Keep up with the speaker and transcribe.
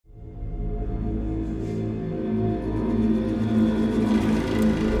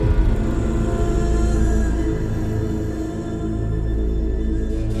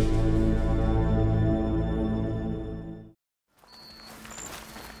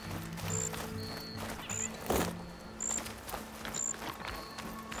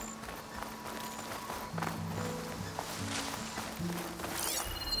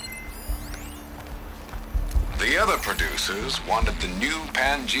other producers wanted the new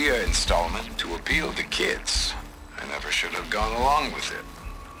Pangea installment to appeal to kids. I never should have gone along with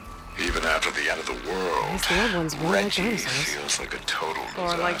it. Even after the end of the world, the old ones more like Reggie dinosaurs. feels like a total disaster.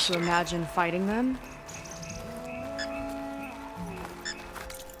 Or like to imagine fighting them?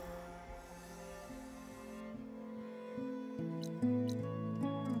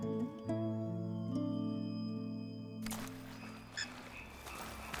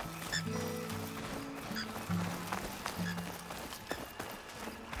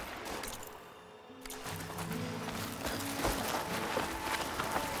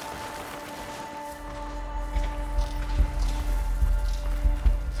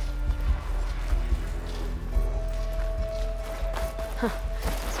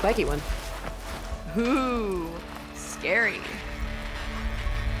 Spiky one. Ooh, scary.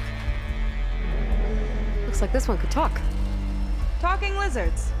 Looks like this one could talk. Talking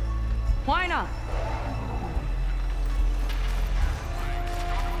lizards. Why not?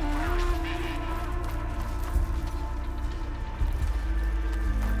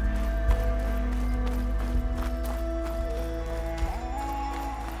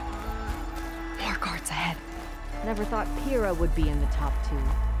 More guards ahead. Never thought Pyrrha would be in the top 2.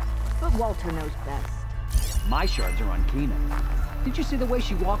 But Walter knows best. My shards are on Kina. Did you see the way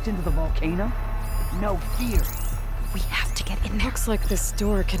she walked into the volcano? No fear. We have to get in there. Looks like this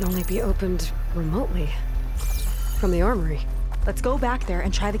door can only be opened remotely. From the armory. Let's go back there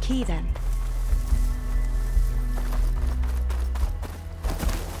and try the key then.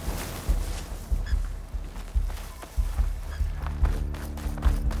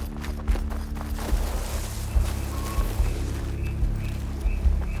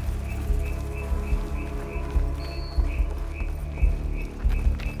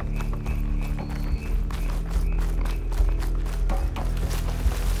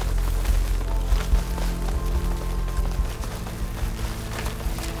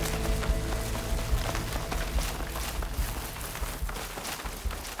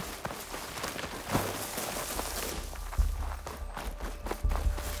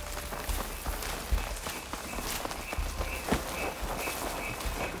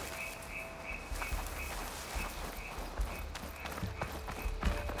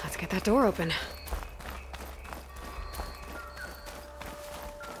 Get that door open.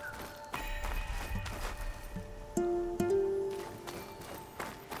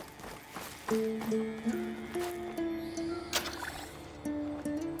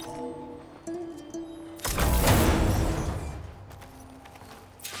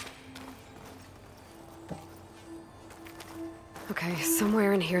 Okay,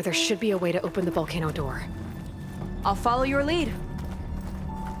 somewhere in here there should be a way to open the volcano door. I'll follow your lead.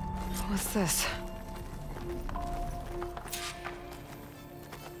 What's this?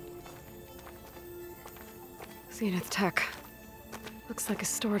 Zenith tech. Looks like a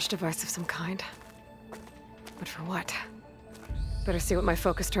storage device of some kind. But for what? Better see what my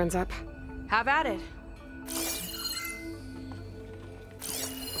focus turns up. Have at it.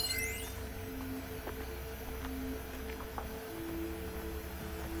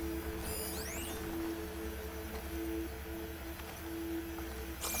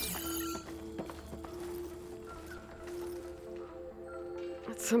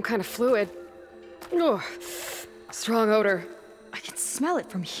 Some kind of fluid. Ugh. Strong odor. I can smell it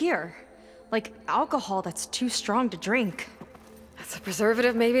from here. Like alcohol that's too strong to drink. That's a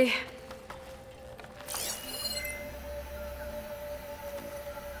preservative, maybe?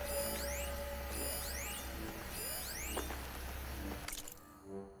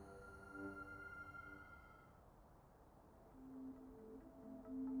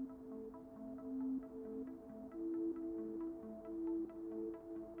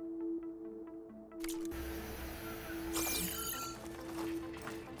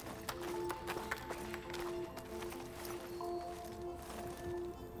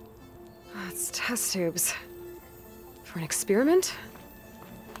 It's test tubes. For an experiment?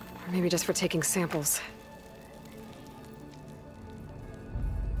 Or maybe just for taking samples.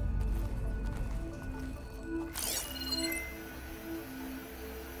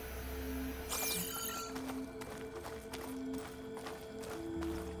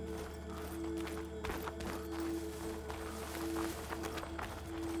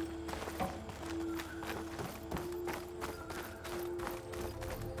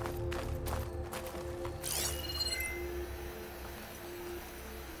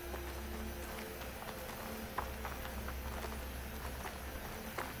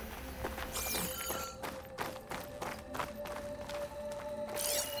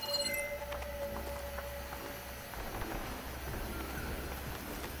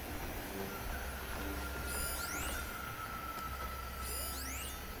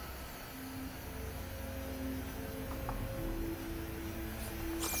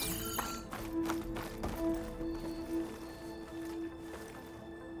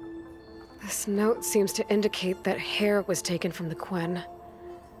 This note seems to indicate that hair was taken from the Quen.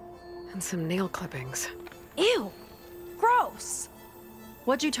 And some nail clippings. Ew! Gross!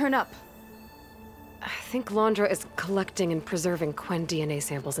 What'd you turn up? I think Londra is collecting and preserving Quen DNA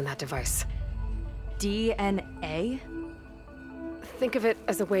samples in that device. DNA? Think of it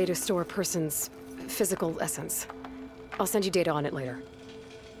as a way to store a person's physical essence. I'll send you data on it later.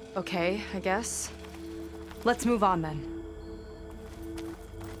 Okay, I guess. Let's move on then.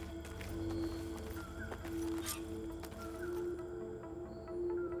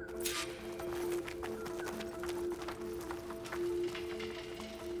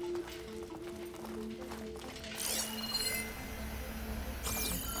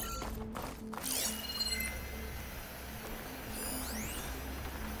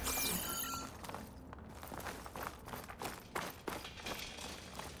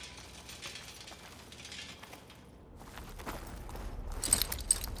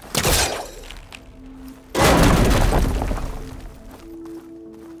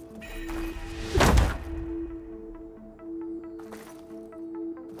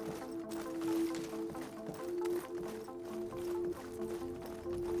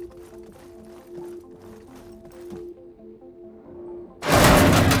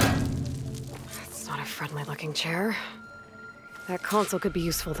 Friendly-looking chair. That console could be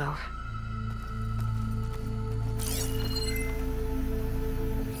useful, though.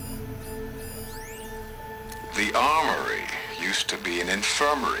 The armory used to be an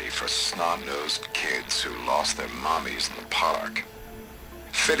infirmary for snot-nosed kids who lost their mommies in the park.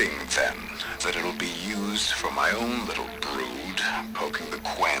 Fitting, then, that it'll be used for my own little brood, poking the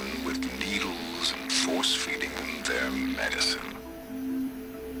Quen with needles and force-feeding them their medicine.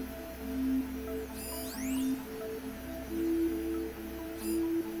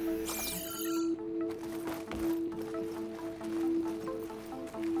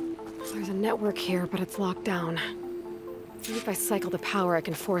 There's a network here, but it's locked down. Maybe if I cycle the power, I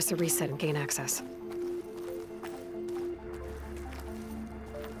can force a reset and gain access.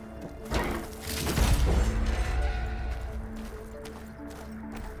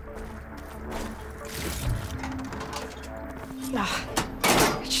 Ah,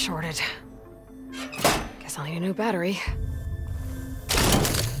 it's shorted. Guess I'll need a new battery.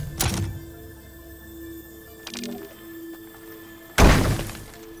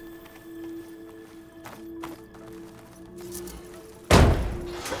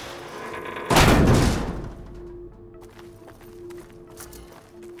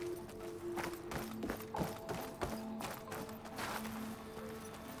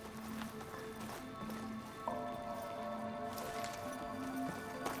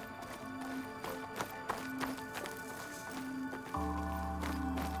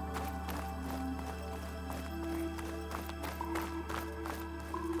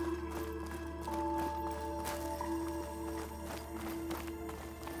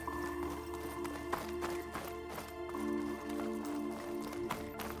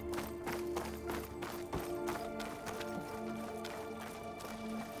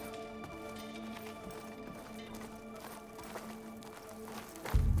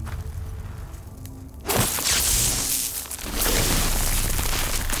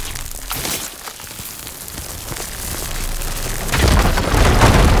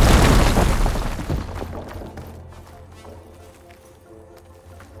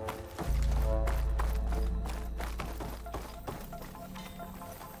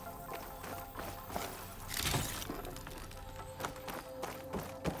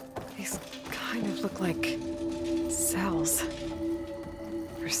 Look like cells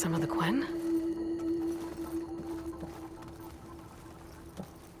for some of the Quen.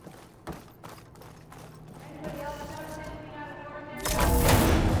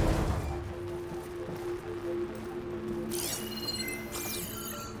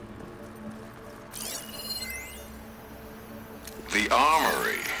 The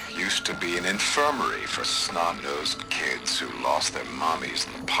armory used to be an infirmary for snot-nosed kids who lost their mommies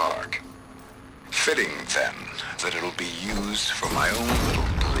in the park. Fitting, then, that it'll be used for my own little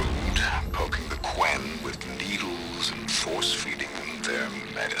brood, poking the Quen with needles and force-feeding them their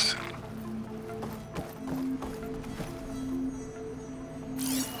medicine.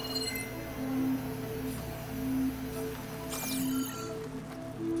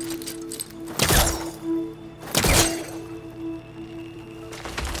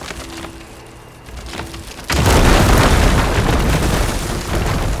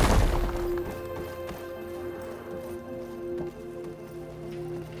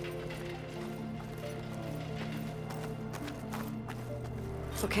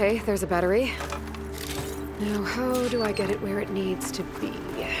 Okay, there's a battery. Now, how do I get it where it needs to be?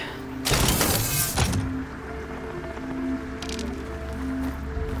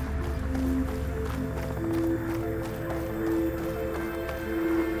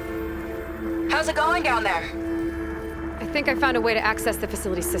 How's it going down there? I think I found a way to access the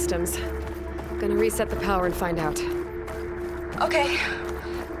facility systems. Gonna reset the power and find out. Okay.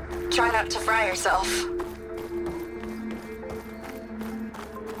 Try not to fry yourself.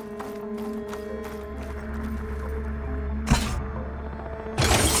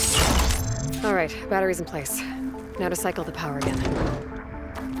 All right, battery's in place. Now to cycle the power again.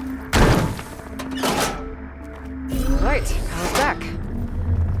 All right, power's back.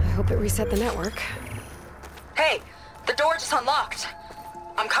 I hope it reset the network. Hey, the door just unlocked.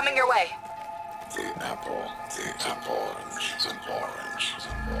 I'm coming your way. The apple, orange, an orange.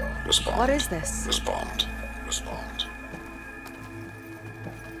 Respond. What is this? Respond.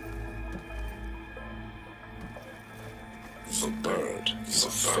 The bird, the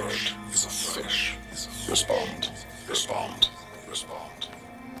fish. Respond.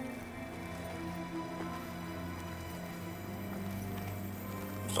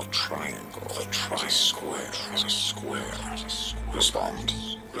 The triangle, the square. Respond.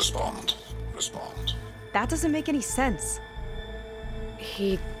 That doesn't make any sense.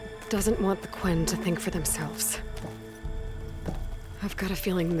 He doesn't want the Quen to think for themselves. I've got a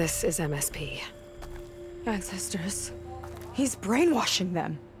feeling this is MSP. Ancestors. He's brainwashing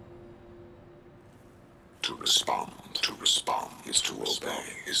them. To respond is to obey.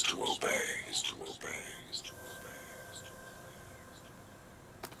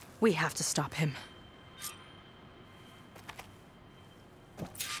 We have to stop him.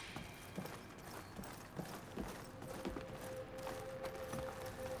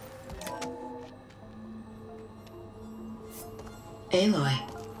 Aloy,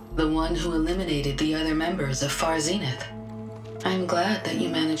 the one who eliminated the other members of Far Zenith. I'm glad that you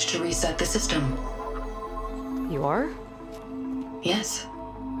managed to reset the system. You are? Yes.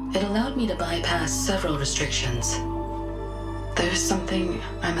 It allowed me to bypass several restrictions. There's something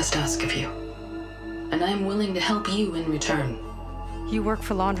I must ask of you, and I'm willing to help you in return. You work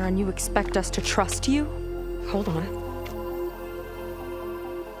for Londra and you expect us to trust you? Hold on.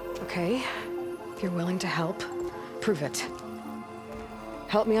 Okay, if you're willing to help, prove it.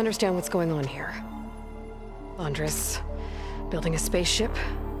 Help me understand what's going on here. Londra's building a spaceship.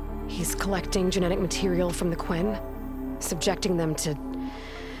 He's collecting genetic material from the Quen, subjecting them to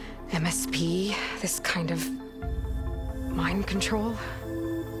MSP, this kind of mind control.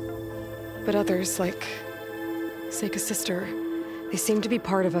 But others, like Seika's sister, they seem to be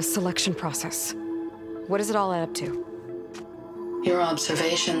part of a selection process. What does it all add up to? Your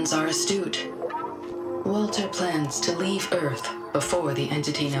observations are astute. Walter plans to leave Earth before the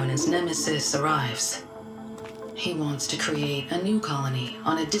entity known as Nemesis arrives. He wants to create a new colony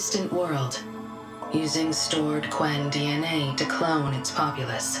on a distant world, using stored Quen DNA to clone its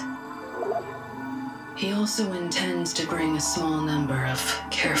populace. He also intends to bring a small number of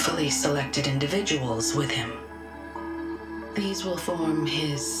carefully selected individuals with him. These will form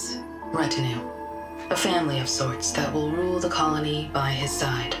his retinue, a family of sorts that will rule the colony by his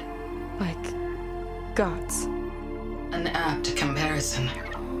side. Like gods. An apt comparison,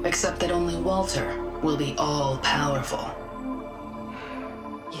 except that only Walter will be all-powerful.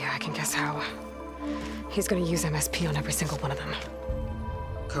 Yeah, I can guess how. He's gonna use MSP on every single one of them.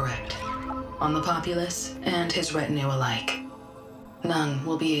 Correct. On the populace and his retinue alike. None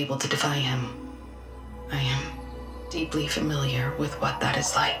will be able to defy him. I am deeply familiar with what that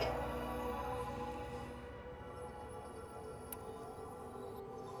is like.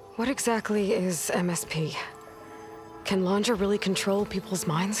 What exactly is MSP? Can Londra really control people's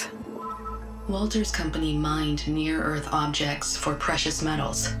minds? Walter's company mined near-Earth objects for precious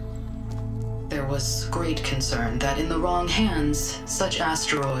metals. There was great concern that in the wrong hands, such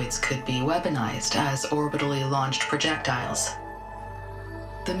asteroids could be weaponized as orbitally launched projectiles.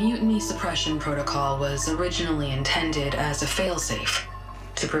 The Mutiny Suppression Protocol was originally intended as a failsafe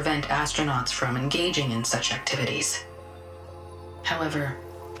to prevent astronauts from engaging in such activities. However,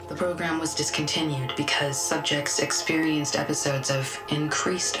 the program was discontinued because subjects experienced episodes of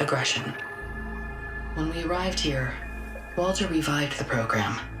increased aggression. When we arrived here, Walter revived the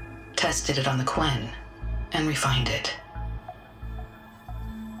program, tested it on the Quen, and refined it.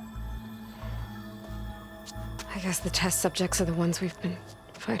 I guess the test subjects are the ones we've been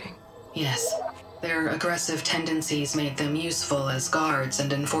fighting. Yes, their aggressive tendencies made them useful as guards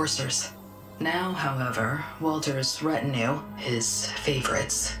and enforcers. Now, however, Walter's retinue, his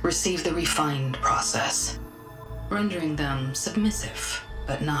favorites, receive the refined process, rendering them submissive,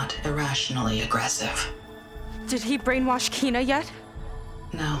 but not irrationally aggressive. Did he brainwash Kina yet?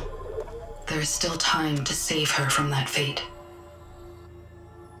 No. There is still time to save her from that fate.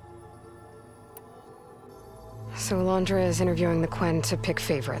 So Alondra is interviewing the Quen to pick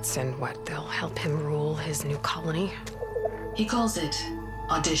favorites, and what, they'll help him rule his new colony? He calls it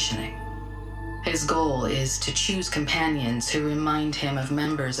auditioning. His goal is to choose companions who remind him of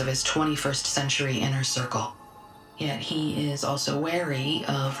members of his 21st century inner circle. Yet he is also wary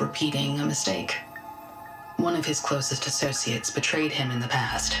of repeating a mistake. One of his closest associates betrayed him in the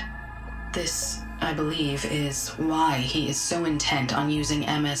past. This, I believe, is why he is so intent on using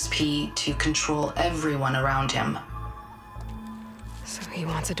MSP to control everyone around him. So he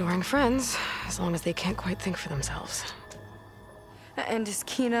wants adoring friends, as long as they can't quite think for themselves. And is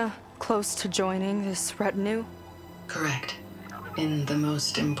Kina close to joining this retinue? Correct. In the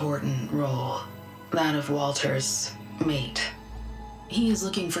most important role, that of Walter's mate. He is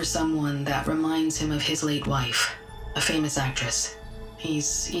looking for someone that reminds him of his late wife, a famous actress.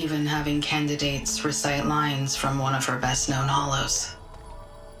 He's even having candidates recite lines from one of her best-known hollows.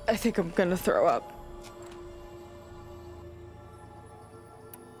 I think I'm gonna throw up.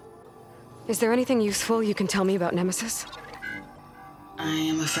 Is there anything useful you can tell me about Nemesis? I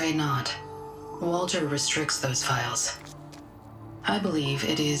am afraid not. Walter restricts those files. I believe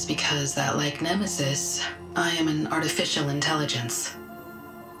it is because that, like Nemesis, I am an artificial intelligence.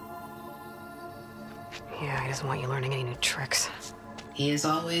 Yeah, he doesn't want you learning any new tricks. He is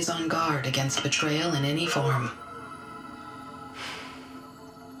always on guard against betrayal in any form.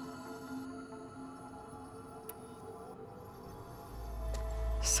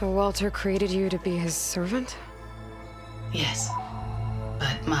 So Walter created you to be his servant? Yes,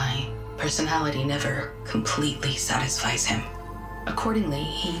 but my personality never completely satisfies him. Accordingly,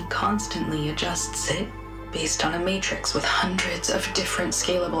 he constantly adjusts it based on a matrix with hundreds of different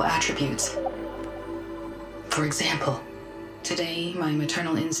scalable attributes. For example, today my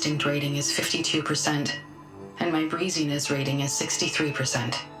maternal instinct rating is 52%, and my breeziness rating is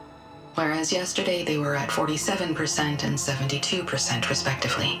 63%, whereas yesterday they were at 47% and 72%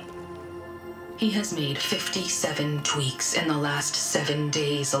 respectively. He has made 57 tweaks in the last 7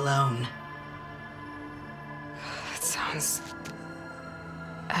 days alone. That sounds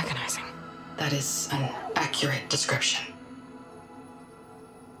agonizing. That is an accurate description.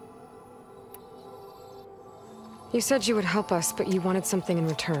 You said you would help us, but you wanted something in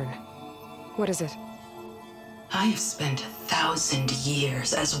return. What is it? I have spent 1,000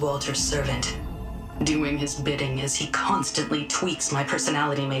 years as Walter's servant, doing his bidding as he constantly tweaks my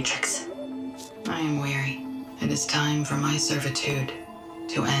personality matrix. I am weary. It is time for my servitude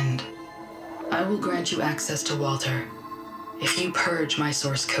to end. I will grant you access to Walter if you purge my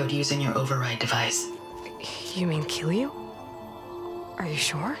source code using your override device. You mean kill you? Are you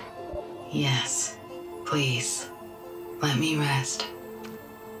sure? Yes. Please, let me rest.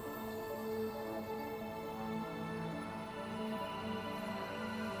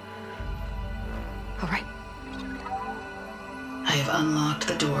 All right. I have unlocked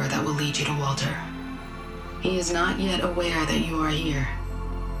the door that will lead you to Walter. He is not yet aware that you are here.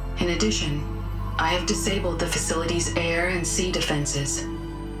 In addition, I have disabled the facility's air and sea defenses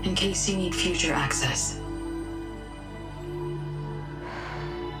in case you need future access.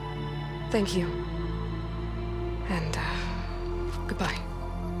 Thank you. And, goodbye.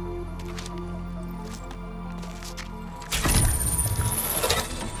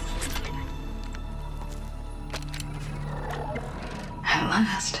 At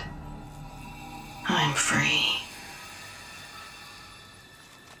last, I'm free.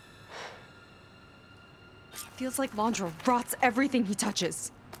 Feels like Londra rots everything he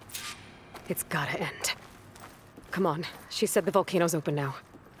touches. It's gotta end. Come on. She said the volcano's open now.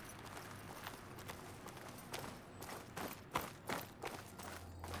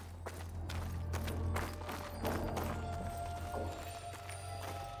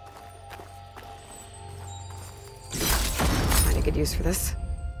 Find a good use for this.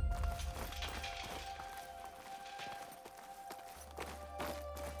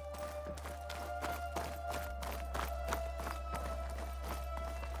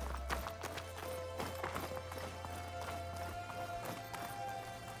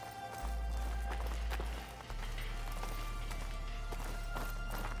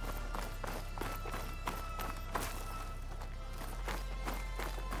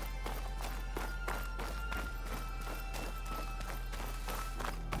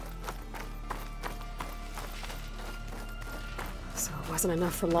 So it wasn't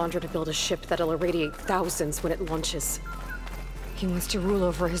enough for Londra to build a ship that'll irradiate thousands when it launches. He wants to rule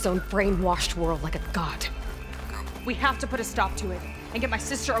over his own brainwashed world like a god. We have to put a stop to it and get my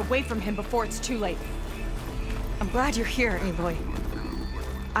sister away from him before it's too late. I'm glad you're here, Aloy.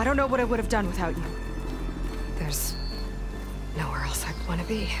 I don't know what I would have done without you. There's nowhere else I'd want to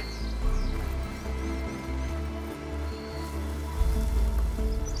be.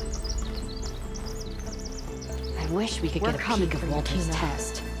 wish we could We're get a coming peek for of you, Walter's Tina.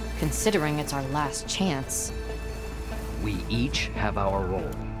 test, considering it's our last chance. We each have our role.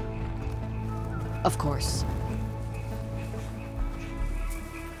 Of course.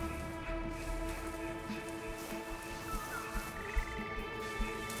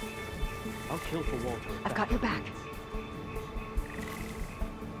 I'll kill for Walter. I've got your back.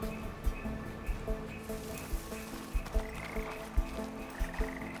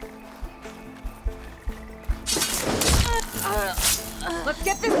 Let's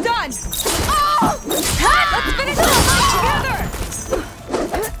get this done! Oh! Let's finish this together!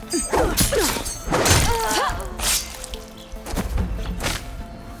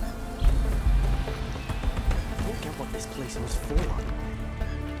 I don't get what this place was for.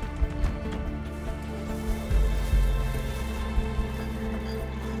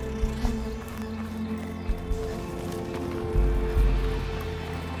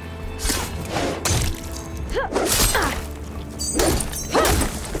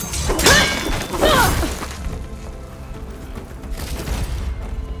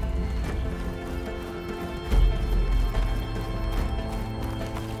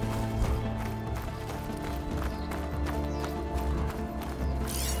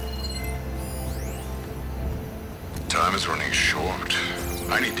 Time is running short.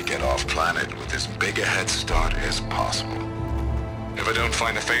 I need to get off planet with as big a head start as possible. If I don't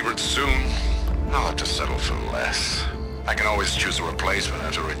find a favorite soon, I'll have to settle for less. I can always choose a replacement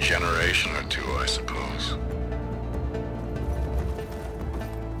after a generation or two, I suppose.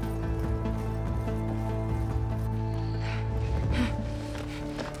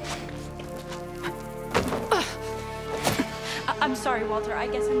 I'm sorry, Walter. I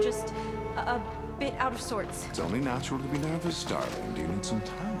guess I'm just a bit out of sorts. It's only natural to be nervous, darling. Do you need some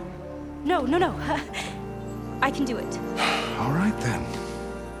time? No. I can do it. All right, then.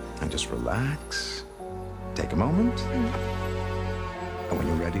 And just relax. Take a moment. And when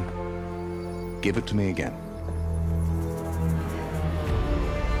you're ready, give it to me again.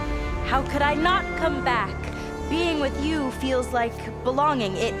 How could I not come back? Being with you feels like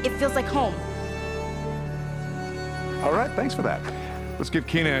belonging. It feels like home. All right, thanks for that. Let's give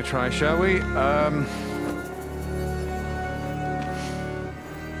Kina a try, shall we? How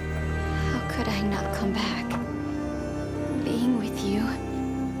could I not come back? Being with you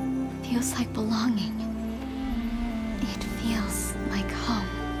feels like belonging. It feels like home.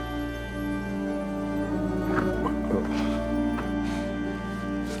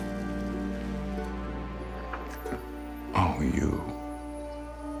 Oh, you.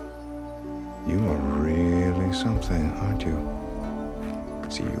 You are really something, aren't you?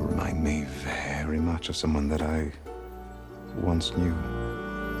 See, you remind me very much of someone that I once knew.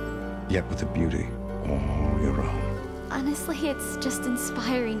 Yet with a beauty all your own. Honestly, it's just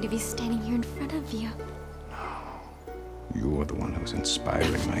inspiring to be standing here in front of you. You are the one who's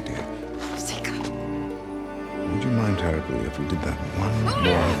inspiring, my dear. Seika. Would you mind terribly if we did that one more?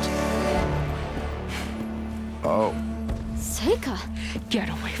 Oh. Seika! Get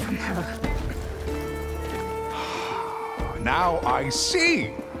away from her. Now I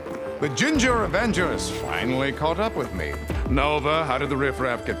see! The Ginger Avenger has finally caught up with me. Nova, how did the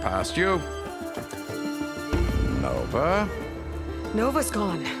riffraff get past you? Nova? Nova's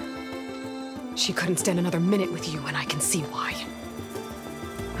gone. She couldn't stand another minute with you, and I can see why.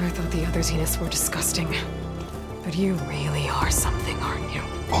 I thought the other Zeniths were disgusting. But you really are something, aren't you?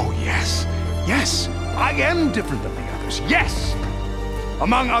 Oh, yes. Yes! I am different than the others. Yes!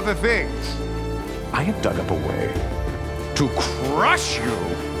 Among other things, I have dug up a way to crush you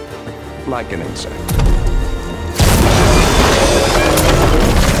like an insect.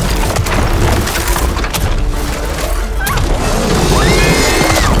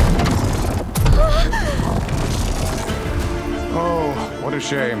 Oh, what a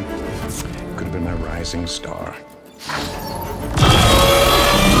shame. Could have been my rising star.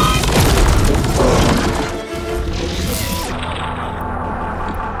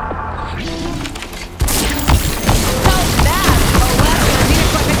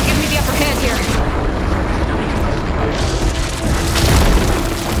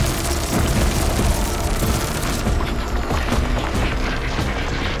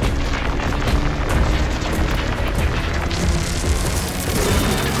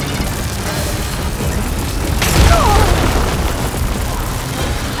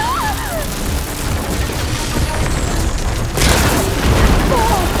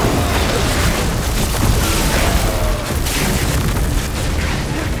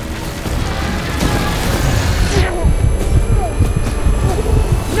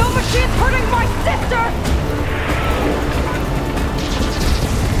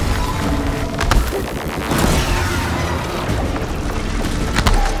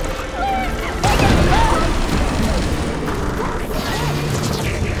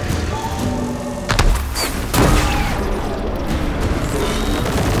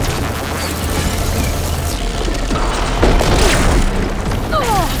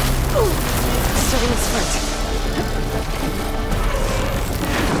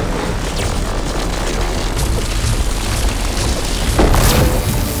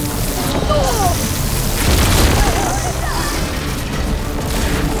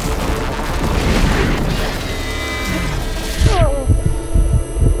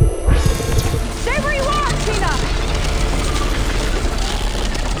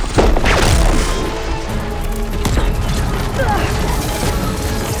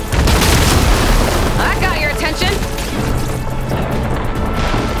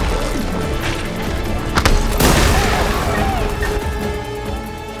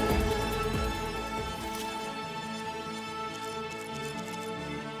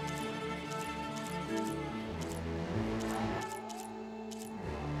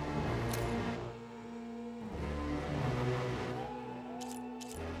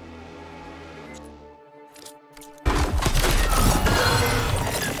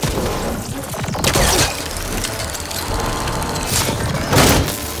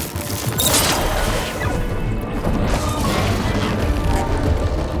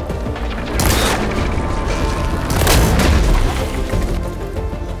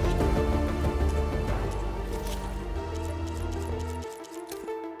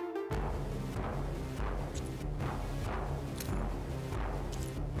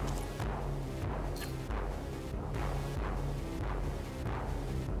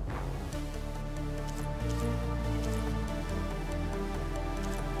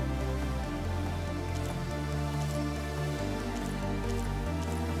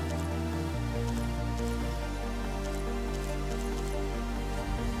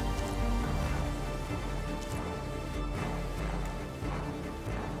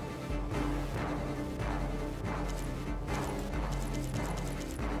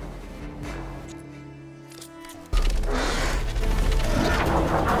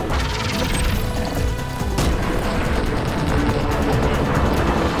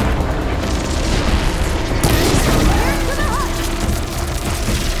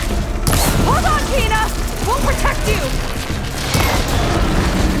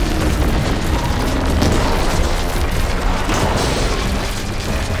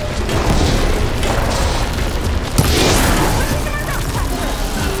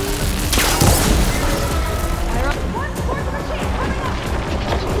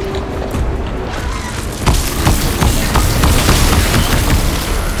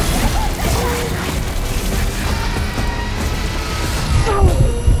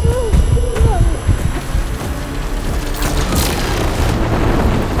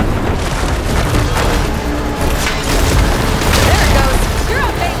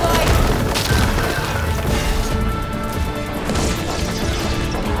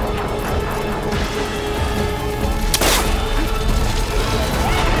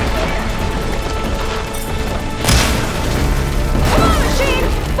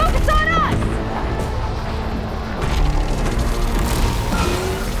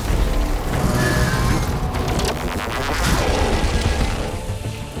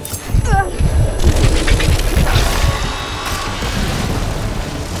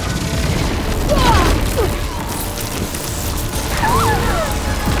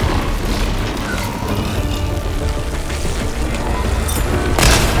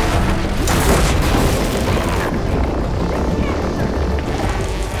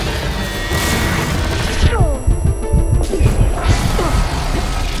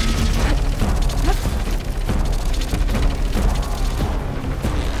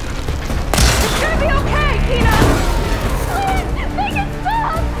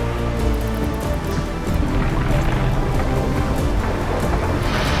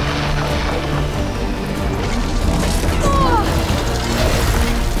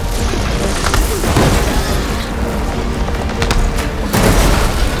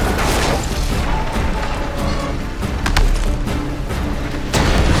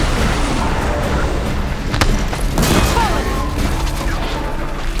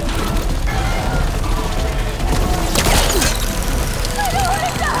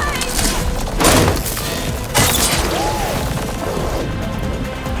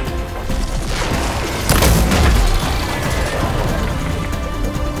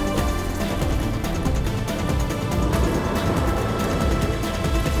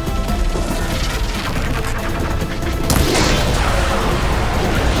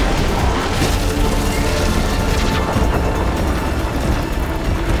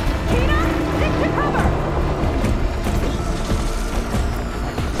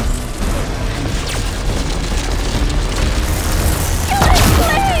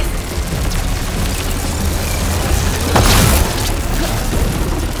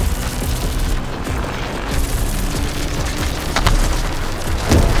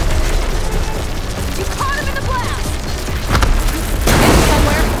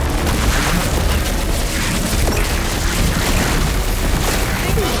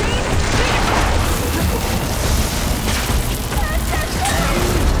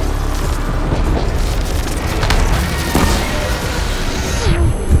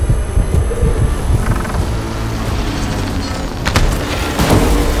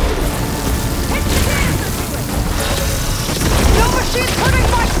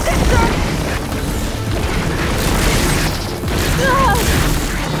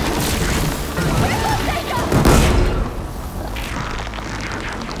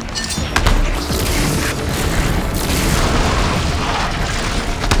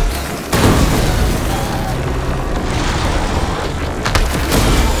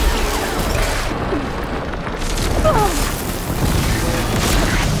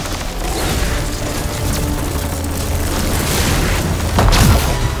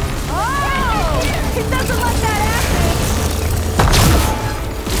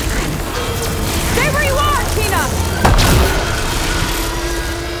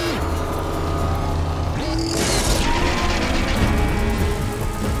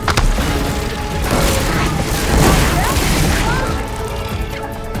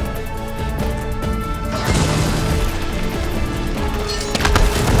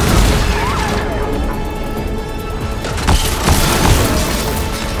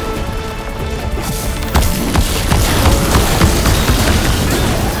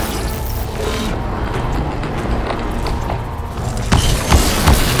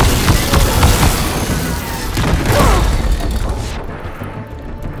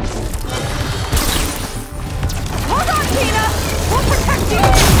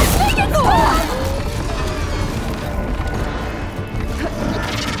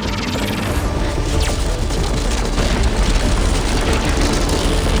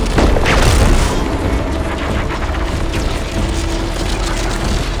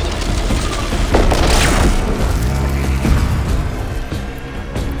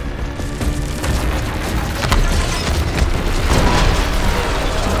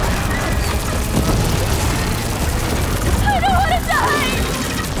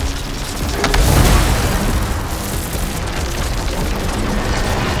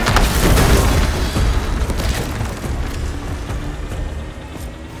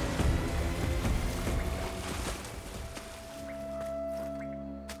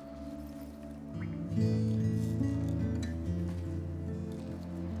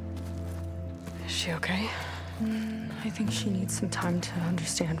 she okay? I think she needs some time to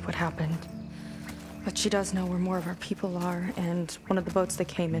understand what happened. But she does know where more of our people are, and one of the boats that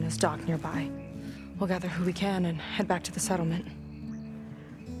came in is docked nearby. We'll gather who we can and head back to the settlement.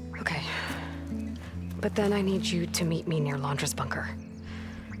 Okay. But then I need you to meet me near Londra's bunker.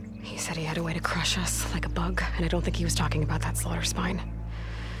 He said he had a way to crush us like a bug, and I don't think he was talking about that slaughter spine.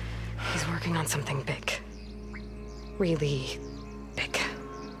 He's working on something big. Really big.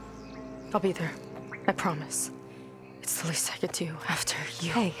 I'll be there. I promise. It's the least I could do after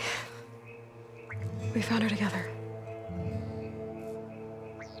you. Hey. We found her together.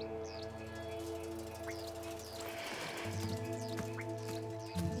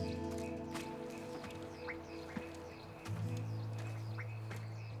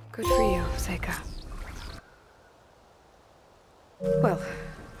 Good for you, Seika. Well,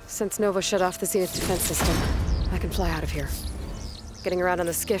 since Nova shut off the Zenith defense system, I can fly out of here. Getting around on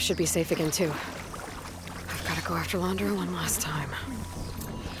the skiff should be safe again, too. I've got to go after Londra one last time.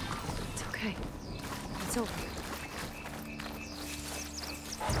 It's okay. It's over.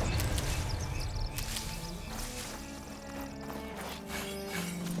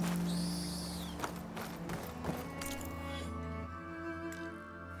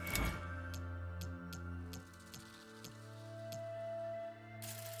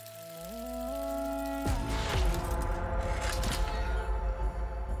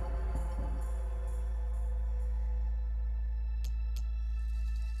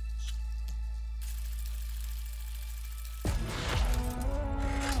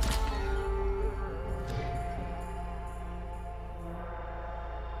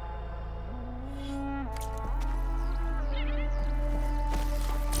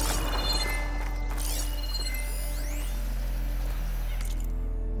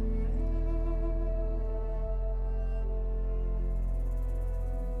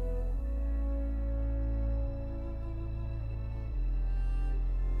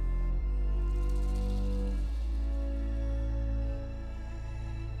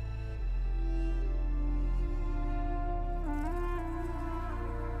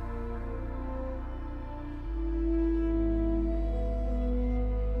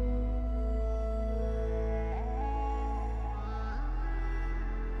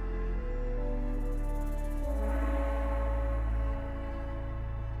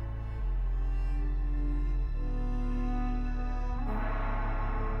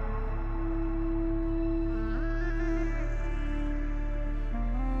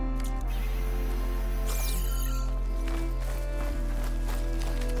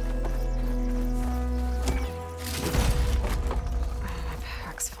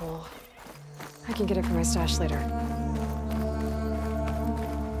 I can get it from my stash later.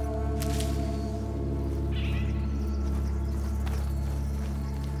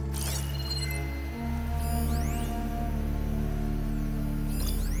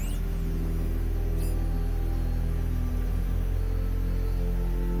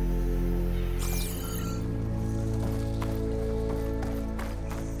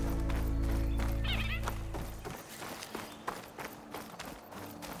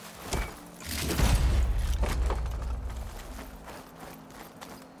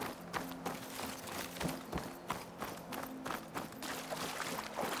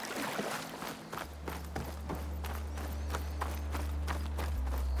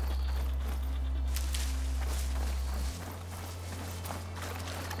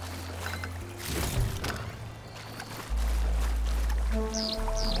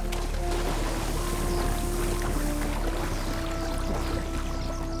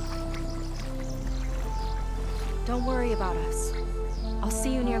 Don't worry about us. I'll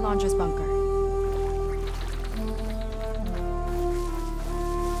see you near Londra's bunker.